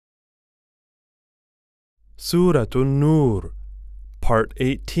Surah An-Nur, Part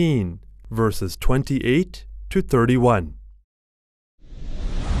 18, verses 28 to 31.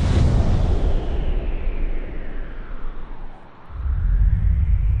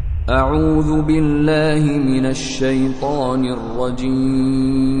 أعوذ بالله من الشيطان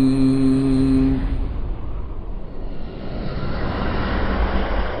الرجيم.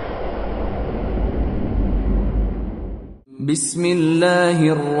 بسم الله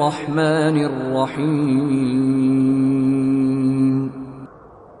الرحمن الرحيم.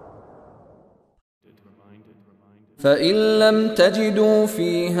 فإن لم تجدوا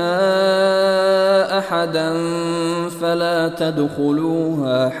فيها أحدا فلا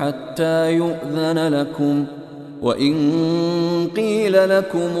تدخلوها حتى يؤذن لكم، وإن قيل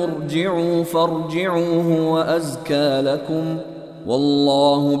لكم ارجعوا فارجعوا هو أزكى لكم،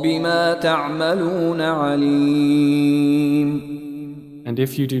 والله بما تعملون عليم. And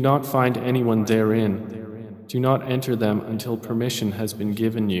if you do not find anyone therein, do not enter them until permission has been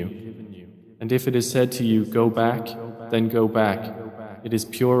given you. And if it is said to you, go back, then go back. It is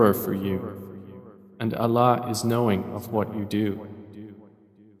purer for you. And Allah is knowing of what you do.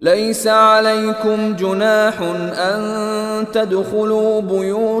 ليس عليكم جناح أن تدخلوا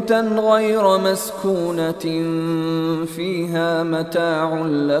بيوتا غير مسكونة فيها متاع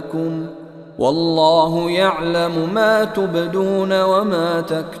لكم، والله يعلم ما تبدون وما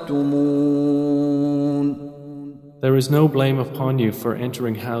تكتمون. There is no blame upon you for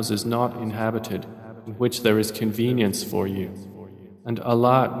entering houses not inhabited, in which there is convenience for you. And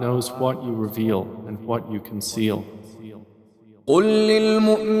Allah knows what you reveal and what you conceal. قل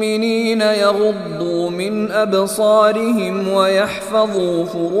للمؤمنين يغضوا من أبصارهم ويحفظوا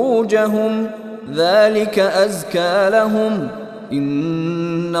فروجهم ذلك أزكى لهم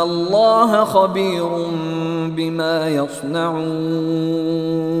إن الله خبير بما يصنعون.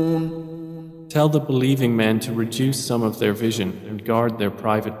 Tell the believing men to reduce some of their vision and guard their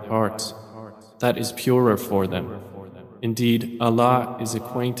private parts. That is purer for them. Indeed, Allah is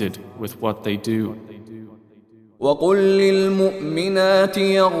acquainted with what they do. وقل للمؤمنات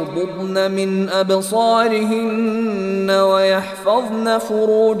يغضضن من أبصارهن ويحفظن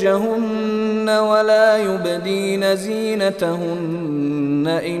فروجهن ولا يبدين زينتهن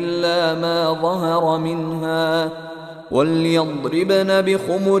إلا ما ظهر منها وليضربن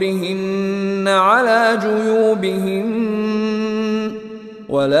بخمرهن على جيوبهن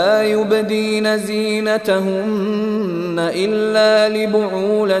ولا يبدين زينتهن إلا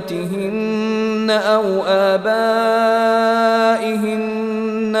لبعولتهن أو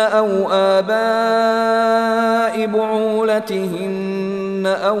آباء بعولتهن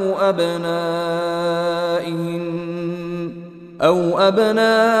أو أبنائهن أو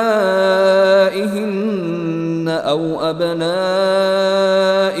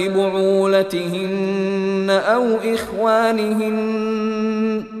أبناء بعولتهن أو إخوانهن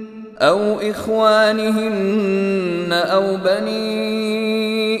أو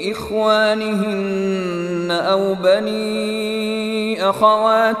بني إخوانهن أو بني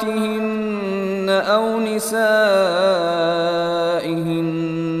أخواتهن أو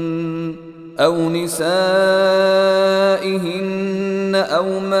نسائهن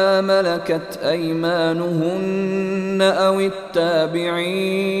أو ما ملكت أيمانهن أو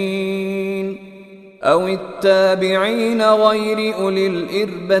التابعين غير أولي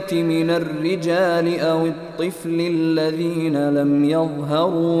الإربة من الرجال أو الطفل الذين لم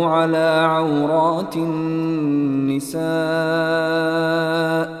يظهروا على عورات النساء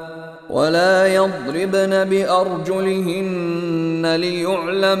ولا يضربن بأرجلهن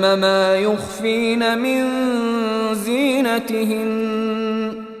ليعلم ما يخفين من زينتهن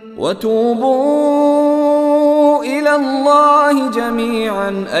وتوبوا إلى الله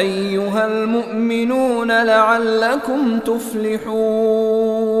جميعا أيها المؤمنون لعلكم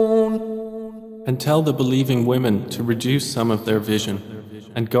تفلحون. And tell the believing women to reduce some of their vision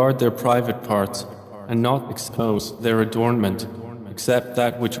and guard their private parts and not expose their adornment except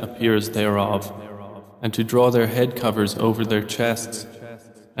that which appears thereof, and to draw their head covers over their chests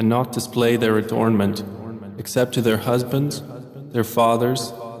and not display their adornment except to their husbands, their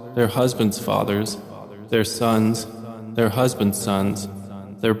fathers, their husbands' fathers, their sons, their husbands' sons,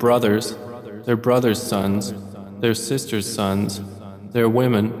 their brothers' sons, their sisters' sons, their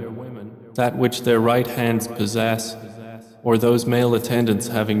women, that which their right hands possess, or those male attendants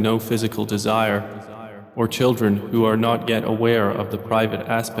having no physical desire, or children who are not yet aware of the private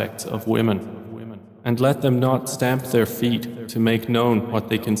aspects of women. And let them not stamp their feet to make known what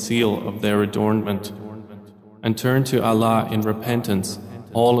they conceal of their adornment. And turn to Allah in repentance,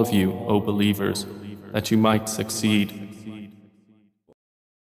 all of you, O believers, that you might succeed.